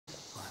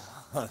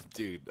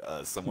Dude,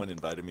 someone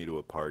invited me to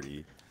a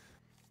party,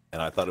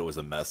 and I thought it was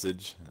a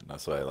message, and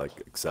that's why I like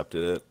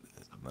accepted it.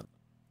 And then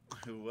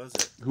Who was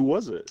it? Who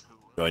was it?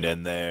 joined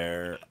in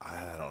there.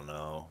 I don't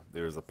know.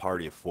 There was a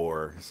party of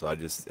four, so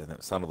and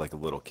it sounded like a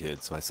little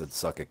kid, so I said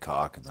 "suck a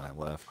cock," and then I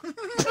left.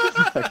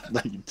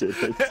 No, you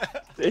didn't,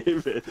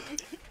 David.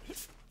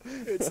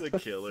 It's a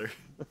killer.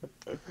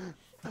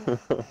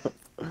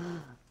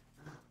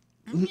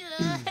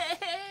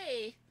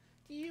 Hey,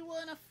 do you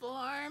want to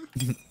farm?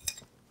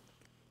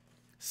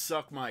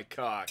 Suck my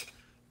cock.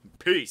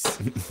 Peace.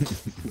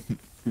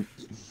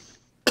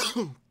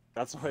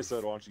 That's why I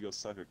said, why don't you go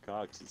suck a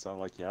cock? 'Cause it sounded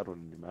like you had one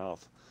in your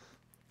mouth.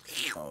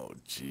 Oh,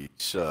 gee,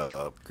 shut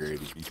up,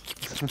 Grady.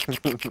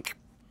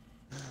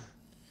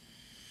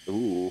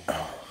 Ooh.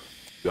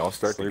 We all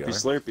start Slurpy, together.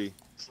 slurpy.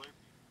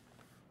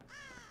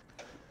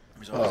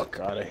 Always Oh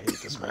god, I hate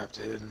this map,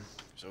 dude.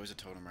 there's always a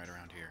totem right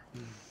around here.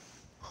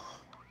 Oh,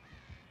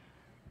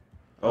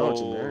 Oh,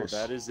 it's a nurse.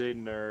 that is a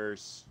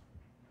nurse.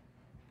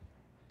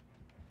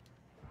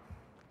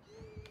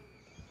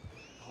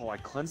 Oh, I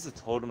cleansed the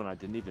totem and I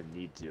didn't even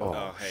need to.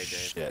 Oh, hey, Dave.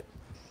 Shit.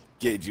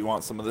 Gage, you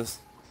want some of this?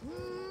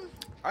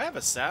 I have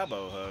a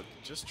Sabo hook.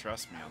 Just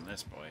trust me on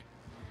this, boy.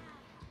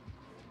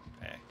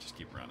 Hey, just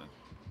keep running.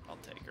 I'll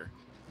take her.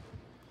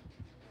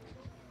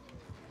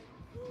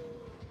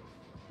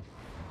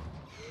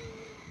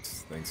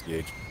 Thanks, Gage. There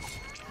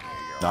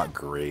you go. Not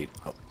great.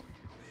 Oh,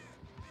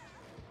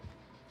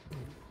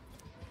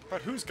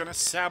 But who's gonna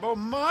Sabo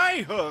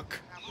my hook?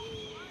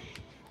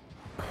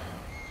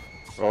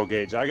 Oh,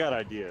 Gage, I got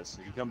ideas.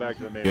 You can come back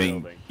to the main you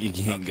ain't, building. you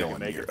can't Okay, go in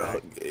make here, it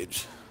back.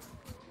 Gage.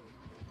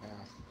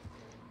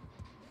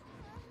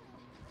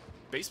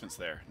 Basement's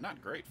there.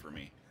 Not great for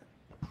me.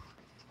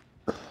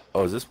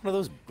 Oh, is this one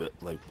of those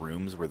like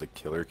rooms where the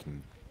killer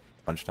can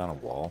punch down a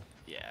wall?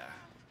 Yeah.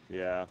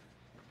 Yeah.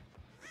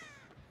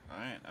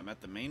 Alright, I'm at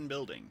the main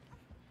building.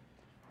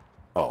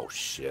 Oh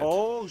shit.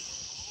 Oh,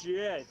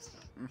 shit.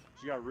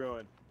 She got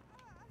ruined.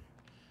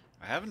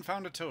 I haven't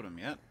found a totem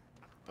yet,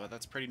 but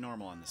that's pretty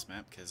normal on this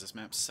map, because this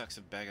map sucks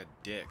a bag of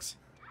dicks.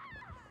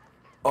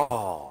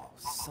 Oh,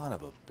 son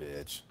of a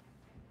bitch.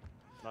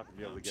 Not gonna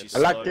be able to get She's to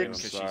I like the slugging totem,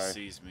 because she sorry.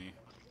 sees me.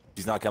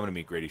 She's not coming to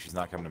me, Grady. She's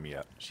not coming to me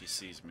yet. She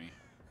sees me.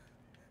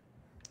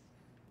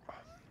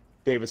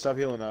 David, stop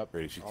healing up.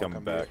 Grady, she's I'll coming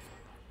come to you. back.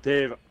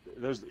 Dave,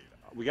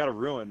 we got a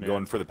ruin, I'm man.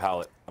 going for the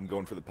pallet. I'm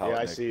going for the pallet. Yeah,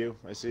 I Nick. see you.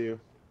 I see you.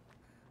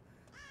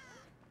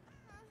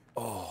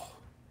 Oh.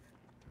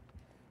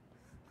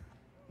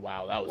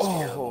 Wow, that was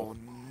terrible.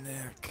 Oh,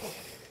 Nick.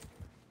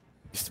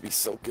 Used to be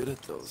so good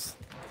at those.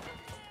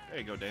 There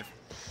you go, Dave.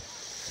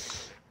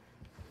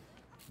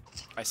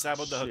 I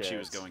saboed the hook she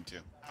was Shit. going to.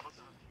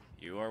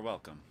 You are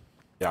welcome.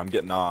 Yeah, I'm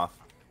getting off.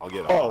 I'll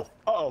get Oh, off.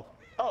 oh,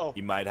 oh.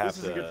 You might have This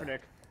to. isn't good for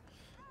Nick.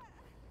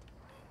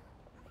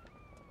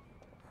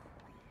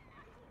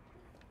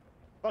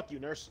 Fuck you,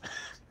 nurse.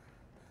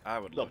 I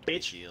would Little love to be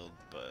bitch. healed,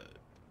 but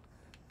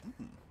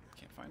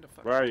can't find a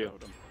fucking Where are you?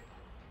 totem.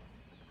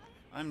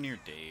 I'm near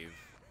Dave.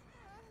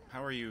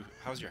 How are you?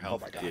 How's your Oh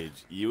health? my God.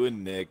 Gage, you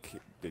and Nick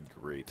did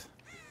great.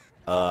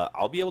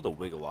 I'll be able to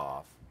wiggle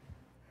off.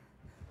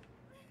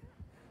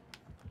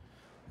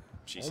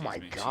 She Oh sees my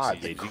me. She God,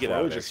 sees Gage, me. you get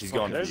out of there. just She's fucking-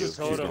 going for There's you. a She's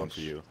totem. going for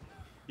you.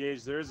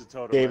 Gage, there is a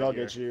totem. Dave, right I'll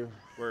here. get you.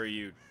 Where are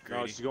you, No,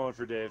 Grady? she's going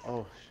for Dave.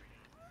 Oh.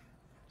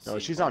 No,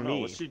 See- she's on No,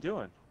 me. what's she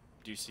doing?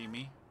 Do you see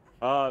me?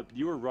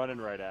 You were running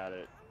right at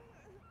it.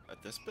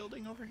 At this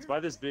building over here? It's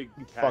by this big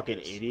cactus. Fucking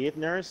idiot,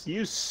 nurse.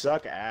 You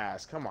suck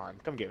ass. Come on,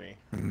 come get me.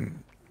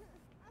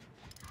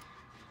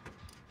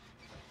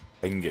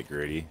 I can get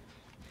Grady.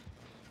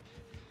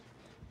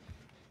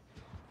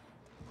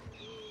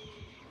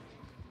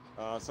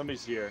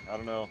 Somebody's here. I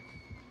don't know.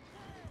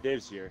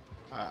 Dave's here.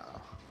 Alright,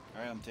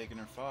 I'm taking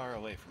her far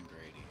away from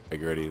Grady. Hey,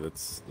 Grady,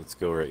 let's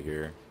go right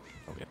here.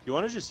 Okay. You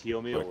want to just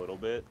heal me a Quick. little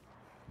bit?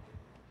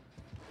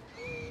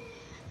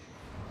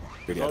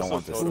 Grady, I don't also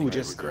want this totem thing Ooh, to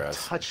just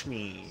regress. touch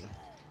me.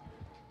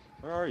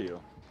 Where are you?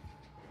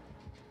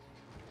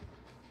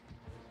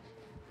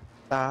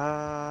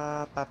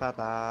 Ba, ba, ba,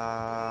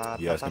 ba,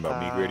 You asking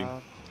about me, Grady?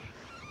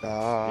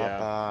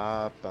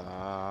 Yeah.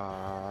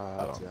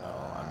 I don't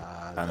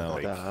know. I'm kinda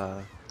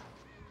like-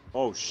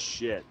 Oh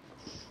shit.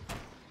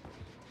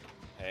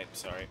 Hey,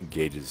 sorry.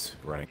 Gage is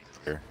running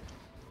here.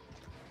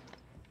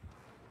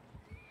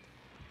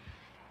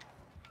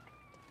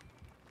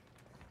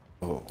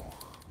 Oh.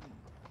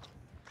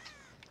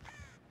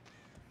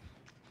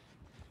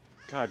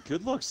 God,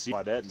 good luck seeing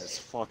that in this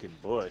fucking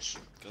bush.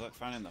 Good luck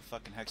finding the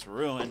fucking Hex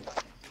Ruin.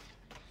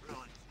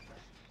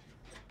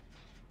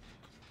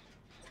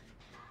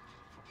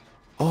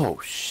 Oh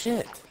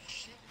shit.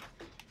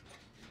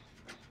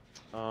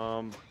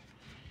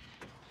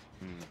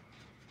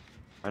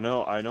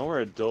 I know where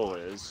a dull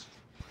is.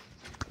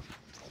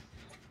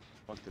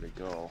 Fuck did it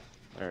go?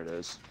 There it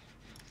is.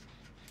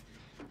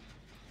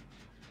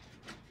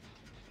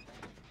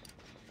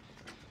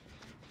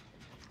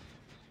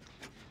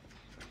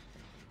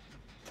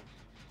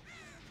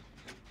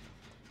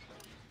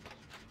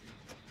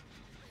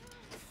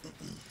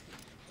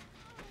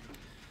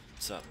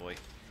 What's up, boy?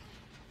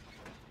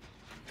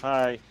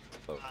 Hi.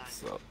 Oh,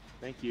 so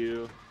Thank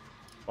you.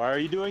 Why are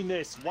you doing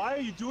this? Why are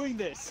you doing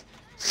this?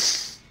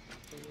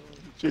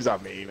 She's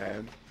on me,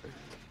 man.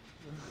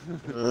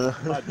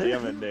 God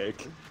damn it,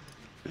 Nick.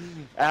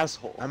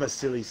 Asshole. I'm a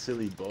silly,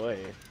 silly boy.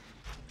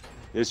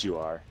 Yes, you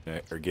are.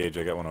 or Gage,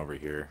 I got one over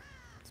here.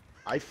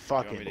 I You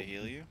want me to fucking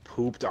heal you?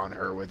 pooped on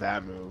her with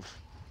that move.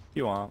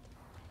 You want?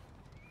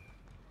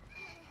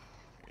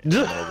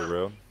 Middle of the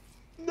road.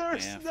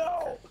 Nurse, Yeah,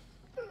 no!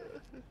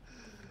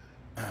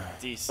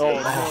 DC. Oh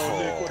no,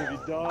 Nick, what have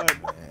you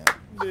done?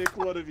 Man. Nick,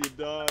 what have you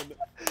done?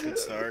 Good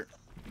start.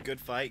 Good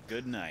fight.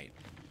 Good night.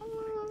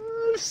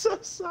 I'm so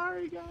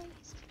sorry,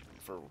 guys.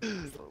 For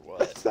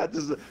what? That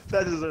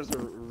deserves a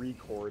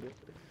record.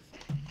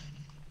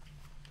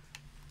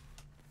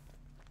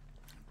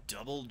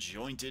 Double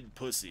jointed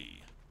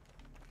pussy.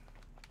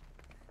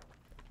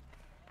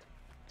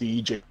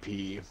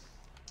 DJP.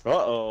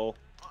 Uh-oh.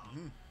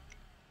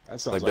 That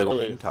sounds Like like Bill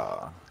really...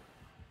 Hinta.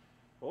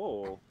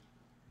 Oh.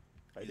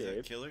 Hi, Is that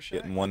Dave. Killer Shack?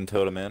 Getting one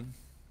totem in.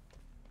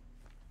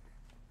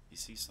 You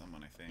see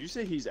someone, I think. Did you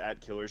say he's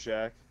at Killer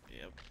Shack?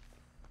 Yep.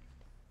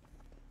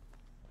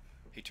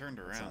 He turned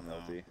That's around though.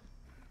 unhealthy.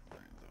 Right,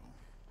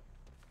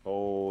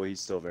 Oh, he's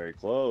still very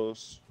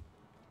close.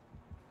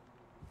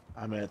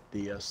 I'm at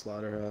the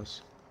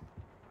slaughterhouse.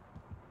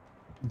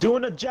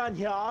 Doing a John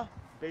here.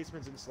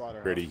 Basement's in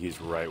slaughterhouse. Pretty,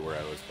 he's right where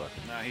I was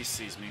fucking. Nah, he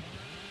sees me.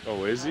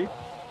 Oh, is he?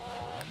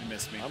 He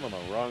missed me. I'm on the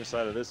wrong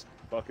side of this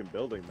fucking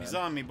building, man. He's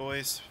on me,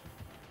 boys.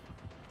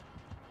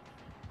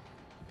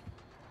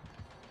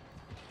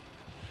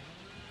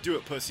 Do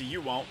it, pussy.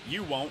 You won't.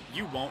 You won't.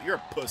 You won't. You're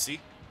a pussy.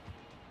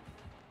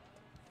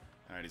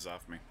 Alright, he's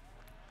off me.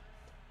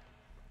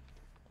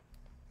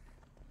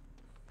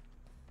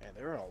 Man,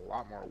 there are a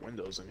lot more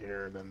windows in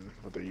here than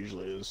what there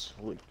usually is.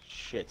 Holy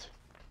shit.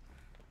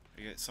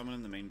 You got someone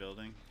in the main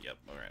building? Yep.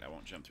 Alright, I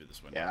won't jump through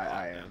this window. Yeah,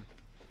 I am.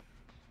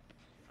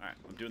 Alright,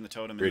 I'm doing the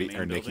totem in Pretty, the or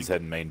main building. Nikki's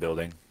heading main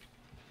building.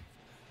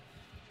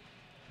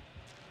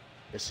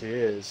 Yes, he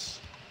is.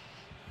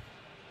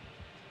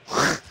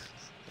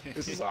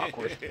 This is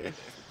awkward.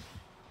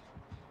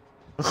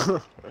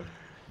 I'm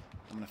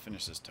gonna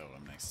finish this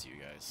totem next to you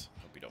guys.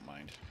 Hope you don't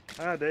mind.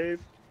 Hi, Dave.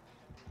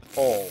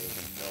 Oh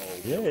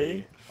no.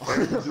 Yay.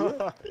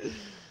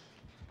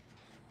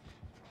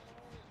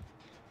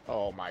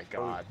 Oh my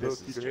god,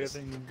 this is just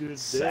having a good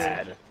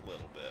sad. A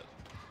little bit.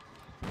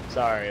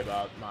 Sorry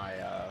about my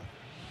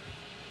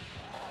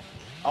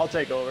I'll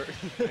take over.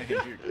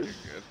 You're good.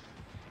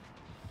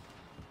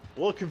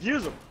 We'll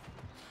confuse him.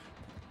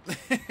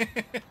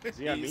 Is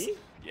he on He's- me?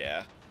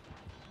 Yeah.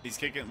 He's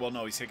kicking. Well,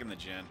 no, he's kicking the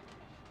gen.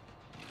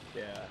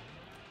 Yeah.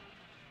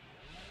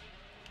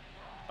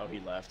 Oh, he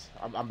left.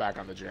 I'm back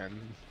on the gen.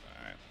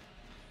 Alright.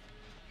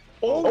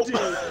 Oh,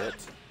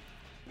 Shit.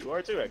 You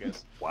are too, I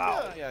guess.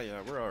 Wow. Yeah,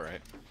 we're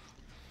alright.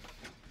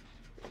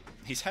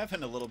 He's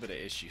having a little bit of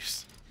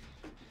issues.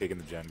 Taking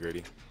the gen,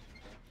 Gritty.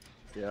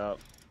 Yeah.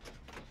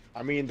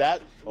 I mean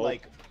that Oh,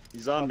 like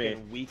He's on me.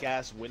 weak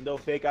ass window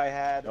fake I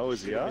had. Oh,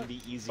 is he should have up? been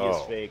the easiest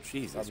Oh, fake.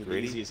 Jesus, probably the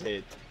Grady. easiest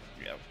hit.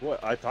 Yep.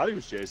 What? I thought he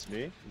was chasing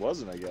me.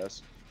 Wasn't, I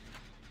guess.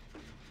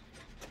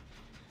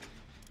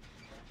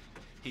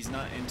 He's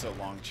not into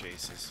long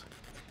chases.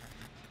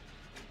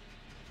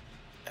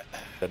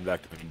 Heading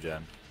back to main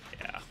gen.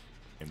 Yeah.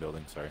 Main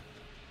building, sorry.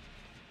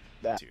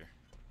 That. He's here.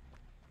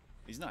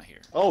 He's not here.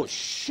 Oh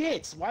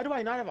shit! Why do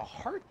I not have a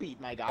heartbeat,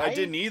 my guy? I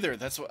didn't either.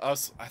 That's what I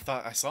was. I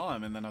thought I saw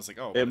him, and then I was like,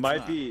 oh. It it's might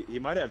not. be. He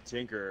might have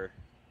Tinker.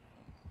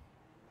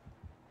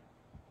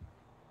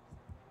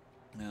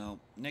 No,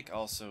 Nick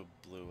also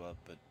blew up,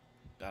 but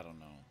I don't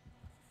know.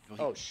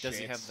 Well, Oh, Does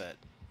he shit. have that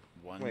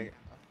one Wait.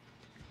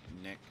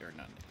 Nick or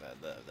not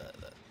Nick?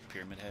 The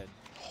pyramid head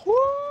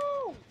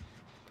Woo!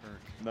 perk.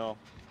 No.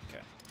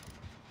 Okay.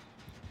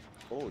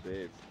 Oh,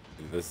 Dave.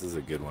 This is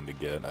a good one to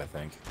get, I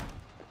think.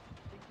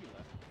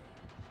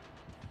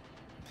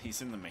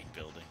 He's in the main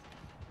building.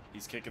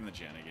 He's kicking the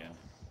gen again.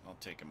 I'll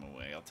take him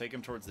away. I'll take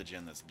him towards the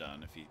gen that's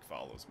done if he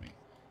follows me.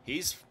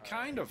 He's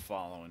kind of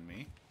following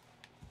me.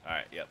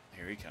 Alright, yep,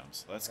 here he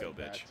comes. Let's go, Head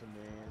back bitch. to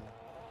main.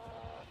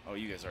 Oh,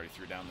 you guys already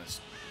threw down this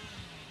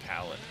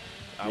pallet.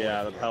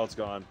 Yeah, the pallet's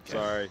gone. Okay.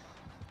 Sorry.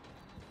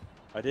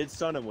 I did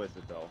stun him with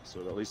it, though, so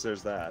at least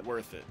there's that.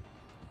 Worth it.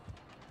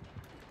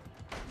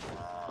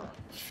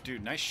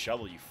 Dude, nice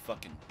shovel, you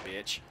fucking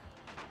bitch.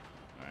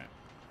 Alright.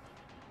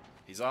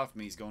 He's off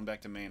me. He's going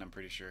back to main, I'm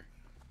pretty sure.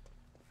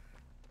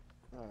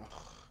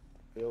 Ugh,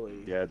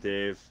 Billy. Yeah,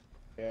 Dave.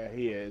 Yeah,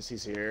 he is.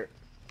 He's here.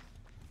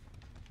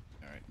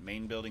 Alright,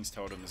 main building's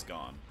totem is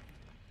gone.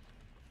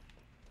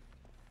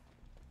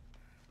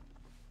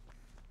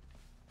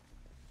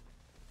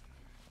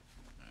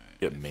 Alright.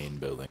 Get main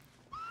building.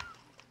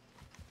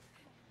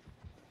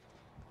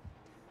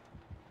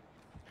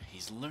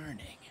 He's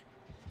learning.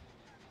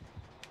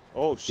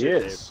 Oh, He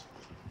shit, Dave. is.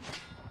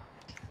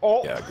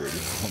 Oh. Yeah, Gritty.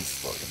 One's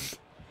fucking.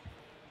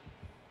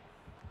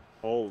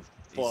 Oh,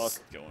 He's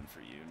fuck. going for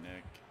you,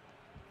 Nick.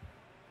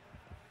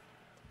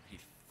 He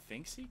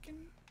thinks he can?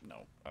 No.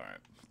 Alright.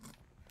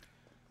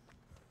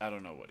 I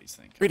don't know what he's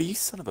thinking. Gritty, you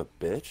son of a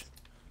bitch.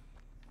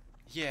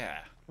 Yeah.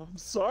 I'm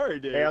sorry,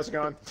 Dave. Hey, how's it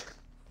going?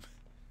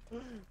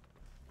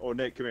 Oh,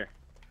 Nick, come here.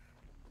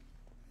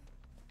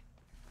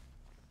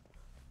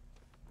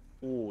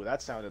 Ooh,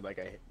 that sounded like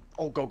a.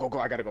 Oh, go, go, go!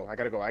 I gotta go! I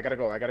gotta go! I gotta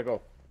go! I gotta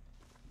go!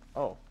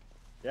 Oh,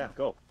 Yeah,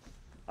 go.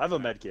 I have a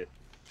med kit.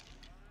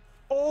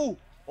 Oh!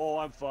 Oh,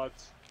 I'm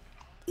fucked.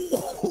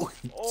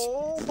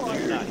 Oh my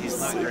god. He's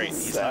not great.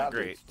 He's not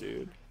great.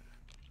 dude.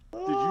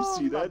 Did you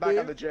see I'm that, back on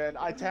Dave? the gen.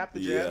 I tapped the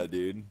Yeah, gen.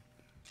 dude.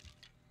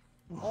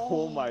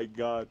 Oh my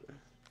god.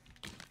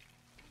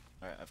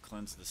 Alright, I've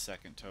cleansed the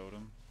second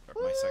totem.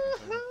 Or my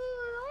second totem.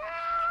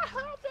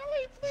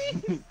 Billy,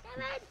 please!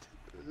 Damn it!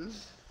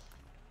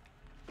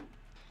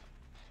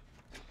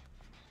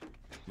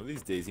 One of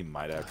these days he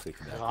might actually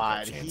connect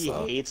God, with that he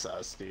chainsaw. hates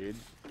us, dude.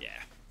 Yeah.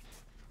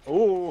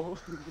 Ooh,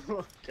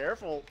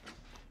 careful.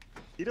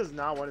 He does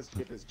not want us to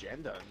get this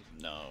gen done.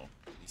 No.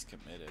 He's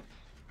committed.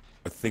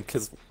 I think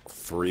because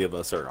 3 of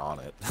us are on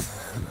it.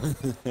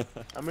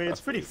 I mean,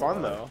 it's pretty That's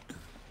fun, why. though.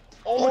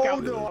 Oh, Look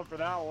out, no, for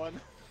that one.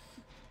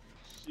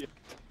 Shit.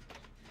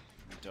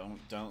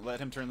 Don't let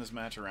him turn this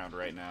match around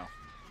right now.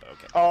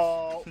 Okay.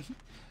 Oh.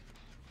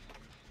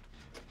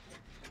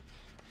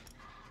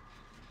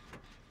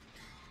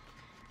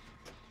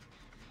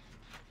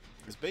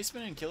 Is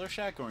basement in Killer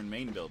Shack or in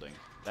main building?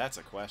 That's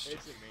a question.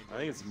 It's in I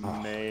think it's Oh,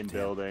 main damn.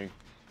 building.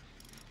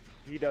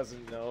 He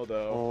doesn't know,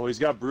 though. Oh, he's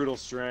got brutal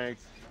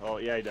strength. Oh,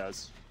 yeah, he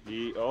does.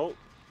 Oh.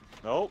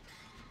 Nope.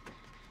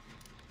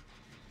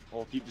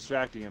 Oh, keep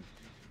distracting him.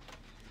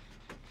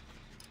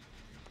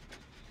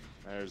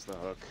 There's the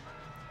hook.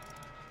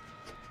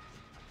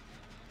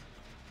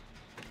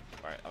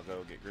 Alright, I'll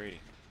go get Grady.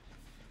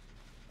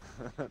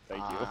 Thank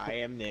you. I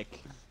am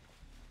Nick.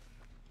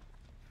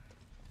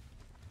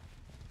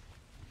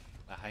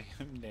 I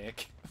am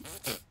Nick.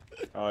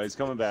 Oh, he's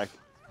coming back.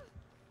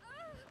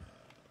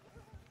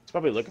 He's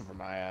probably looking for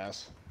my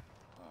ass.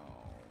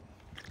 Oh.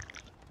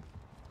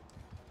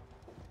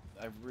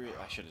 I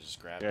should have just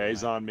grabbed Yeah, him.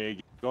 he's on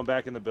me. Going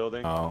back in the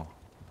building. Oh.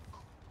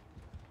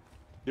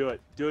 Do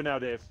it. Do it now,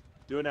 Dave.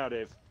 Do it now,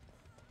 Dave.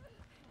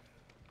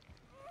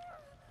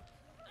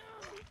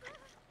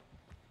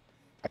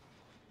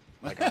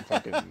 Like I'm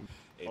fucking.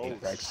 Oh,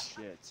 Rex.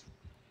 shit.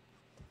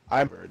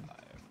 I'm bird. I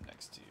am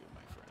next to you,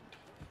 my friend.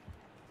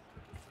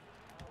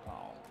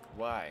 Oh,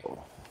 why? Oh.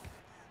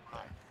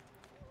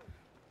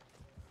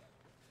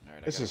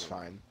 Alright, This is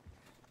fine.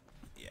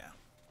 Yeah.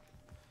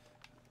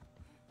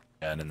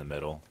 And in the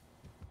middle.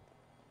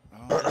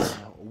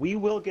 Oh, We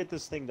will get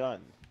this thing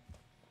done.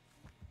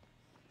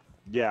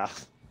 Yeah.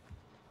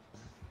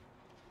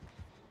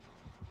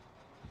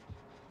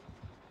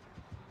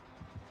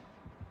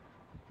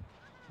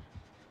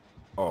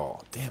 Oh,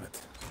 damn it.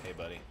 hey,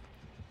 buddy.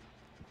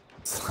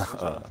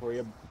 For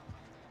you.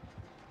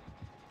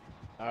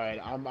 All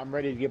right, I'm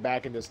ready to get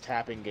back in this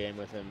tapping game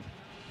with him.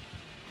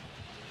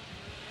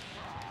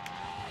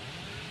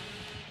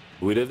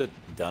 We did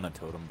done a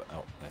totem, but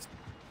oh, nice.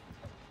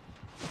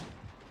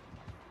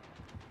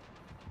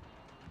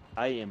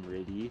 I am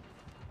ready.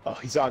 Oh,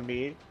 he's on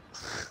me.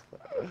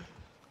 Alright,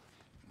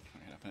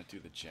 I'm gonna do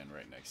the gen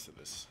right next to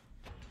this.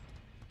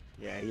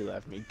 Yeah, he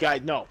left me. Guy,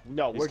 no, He's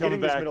we're getting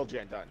coming this back. middle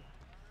gen done.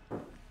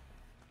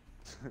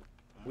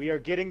 We are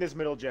getting this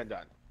middle gen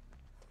done.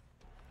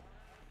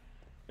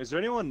 Is there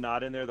anyone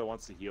not in there that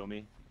wants to heal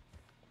me?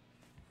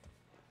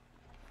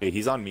 Hey,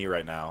 he's on me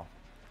right now.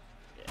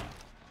 Yeah.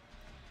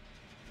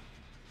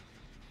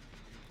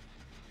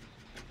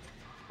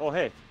 Oh,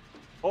 hey.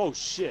 Oh,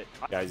 shit.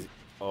 Guys,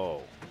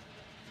 oh.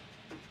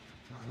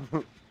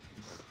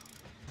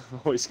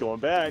 Oh, he's going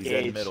back. He's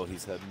heading middle,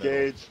 he's heading middle.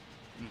 Gage.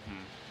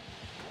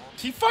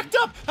 He fucked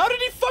up! How did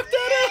he fuck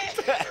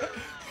that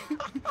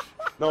up?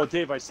 No,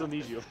 Dave, I still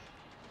need you.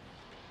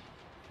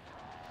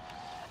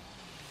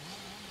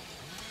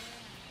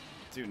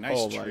 Dude, nice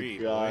Oh tree,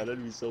 my god, boy.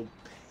 I'd be so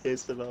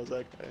pissed if I was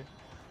that guy.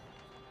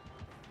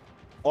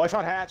 Oh, I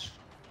found Hatch.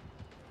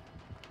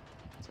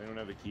 Does anyone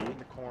have a key? In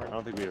the corn. I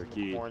don't think we have a In the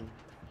key. corn.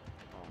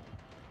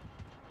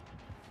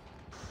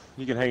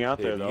 You can hang out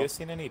Hey, there, have you though. guys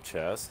seen any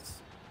chests?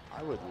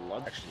 I would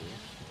love actually.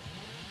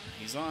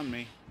 He's on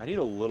me. I need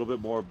a little bit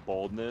more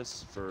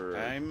boldness for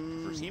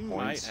some He points,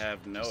 might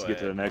have no just to get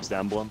to the next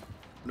emblem.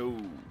 No.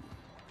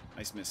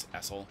 Nice miss,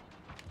 asshole.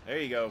 There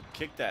you go.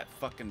 Kick that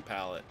fucking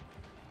pallet.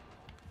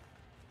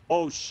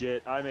 Oh,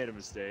 shit. I made a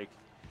mistake.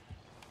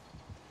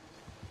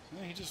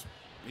 Yeah,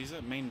 he's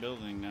at main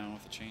building now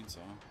with a chainsaw.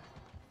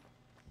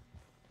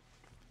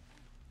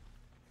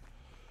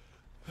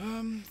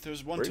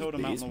 There's one Where's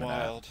totem out in the basement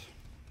at? wild.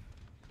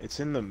 It's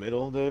in the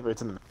middle, Dave. Or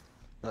it's in the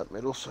not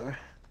middle, sir.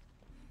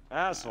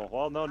 Asshole.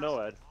 Well, no,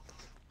 Ed.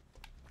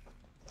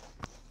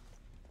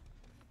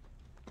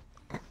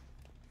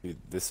 Dude,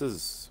 this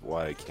is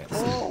why I can't see.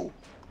 Oh!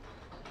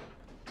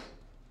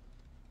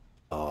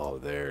 Oh,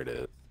 there it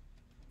is.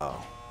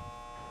 Oh.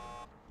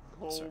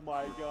 Oh Sorry.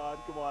 my god,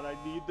 come on, I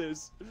need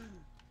this.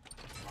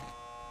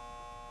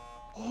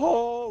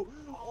 Oh!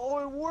 Oh,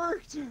 it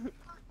worked!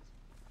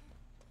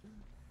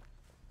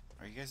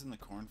 Are you guys in the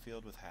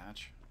cornfield with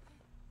Hatch?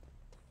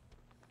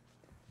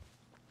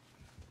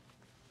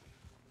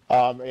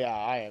 Yeah,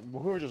 I am.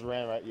 Who just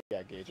ran right?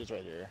 Yeah, Gage, it's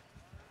right here.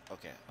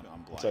 Okay,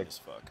 I'm blind like- as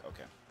fuck.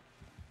 Okay.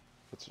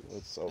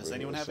 It's over Does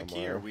anyone here have a key,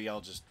 somewhere. or we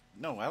all just...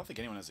 No, I don't think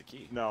anyone has a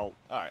key. No.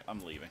 Alright,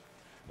 I'm leaving.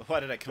 Why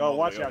did I come No, all the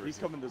watch way out. over He's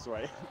here? coming this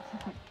way.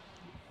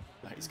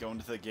 He's going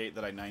to the gate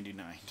that I 99'd.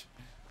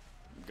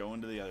 I'm going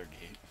to the other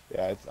gate.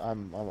 Yeah,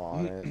 I'm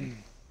on it.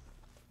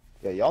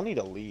 Yeah, y'all need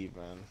to leave,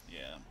 man.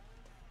 Yeah.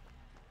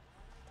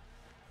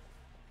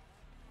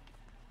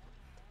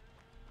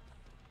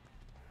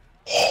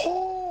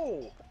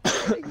 Oh!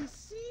 How did he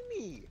see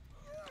me?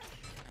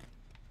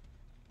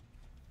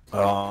 Is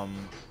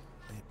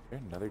there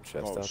another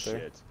chest Oh out there?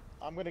 shit.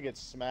 I'm gonna get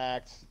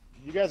smacked.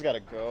 You guys gotta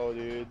go,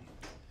 dude.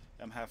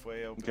 I'm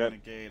halfway open Okay.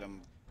 the gate.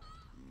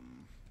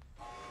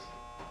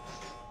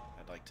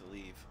 I'd like to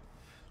leave.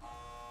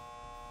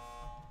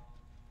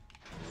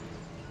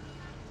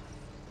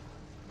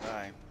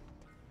 Bye.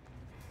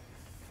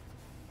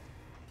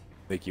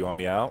 Think you want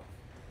me out?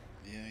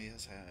 Yeah,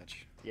 yes,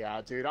 Hatch.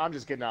 Yeah, dude, I'm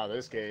just getting out of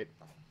this gate.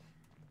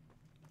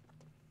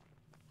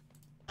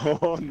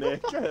 Oh,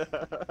 Nick.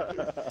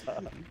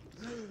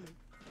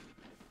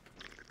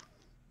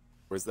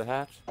 Where's the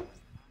hatch?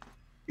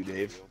 You,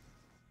 Dave.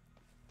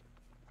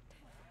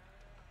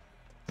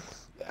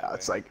 Yeah,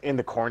 it's like in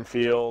the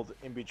cornfield,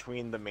 in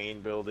between the main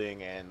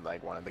building and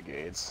like one of the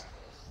gates.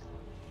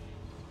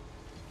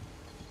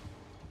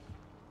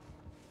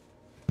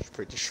 It's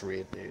pretty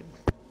sweet, dude.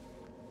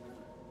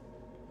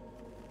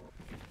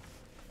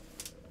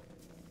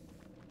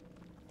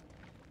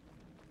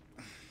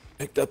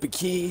 Picked up a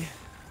key.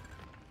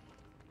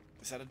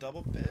 Is that a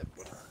double bit?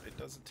 It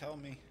doesn't tell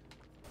me.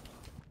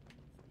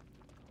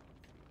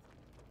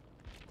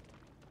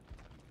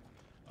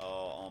 Oh,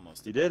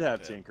 almost. You a did double have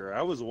bit. Tinker.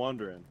 I was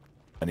wondering.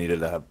 I needed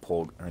to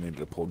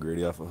pull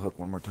Greedy off a hook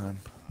one more time.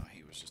 Oh,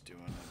 he was just doing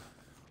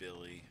a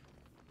Billy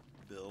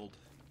build.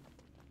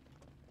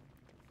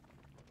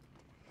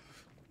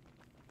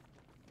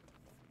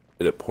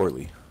 Did it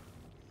poorly.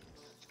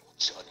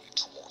 Journey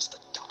towards the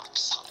dark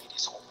side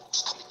is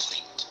almost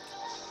complete.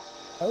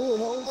 I would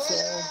hope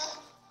so.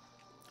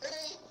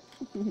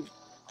 I don't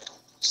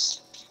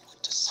slip you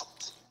into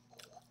something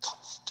more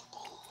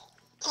comfortable.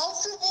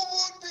 Comfortable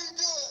would be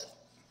good.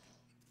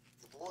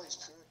 The boy's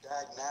pure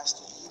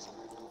diagnostic evil.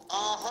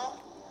 Uh-huh.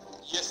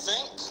 You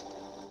think?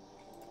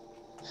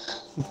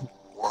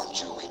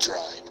 Weren't you we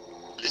tried?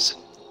 Listen,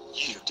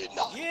 you did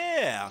not.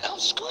 Yeah! Now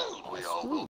screwed we all will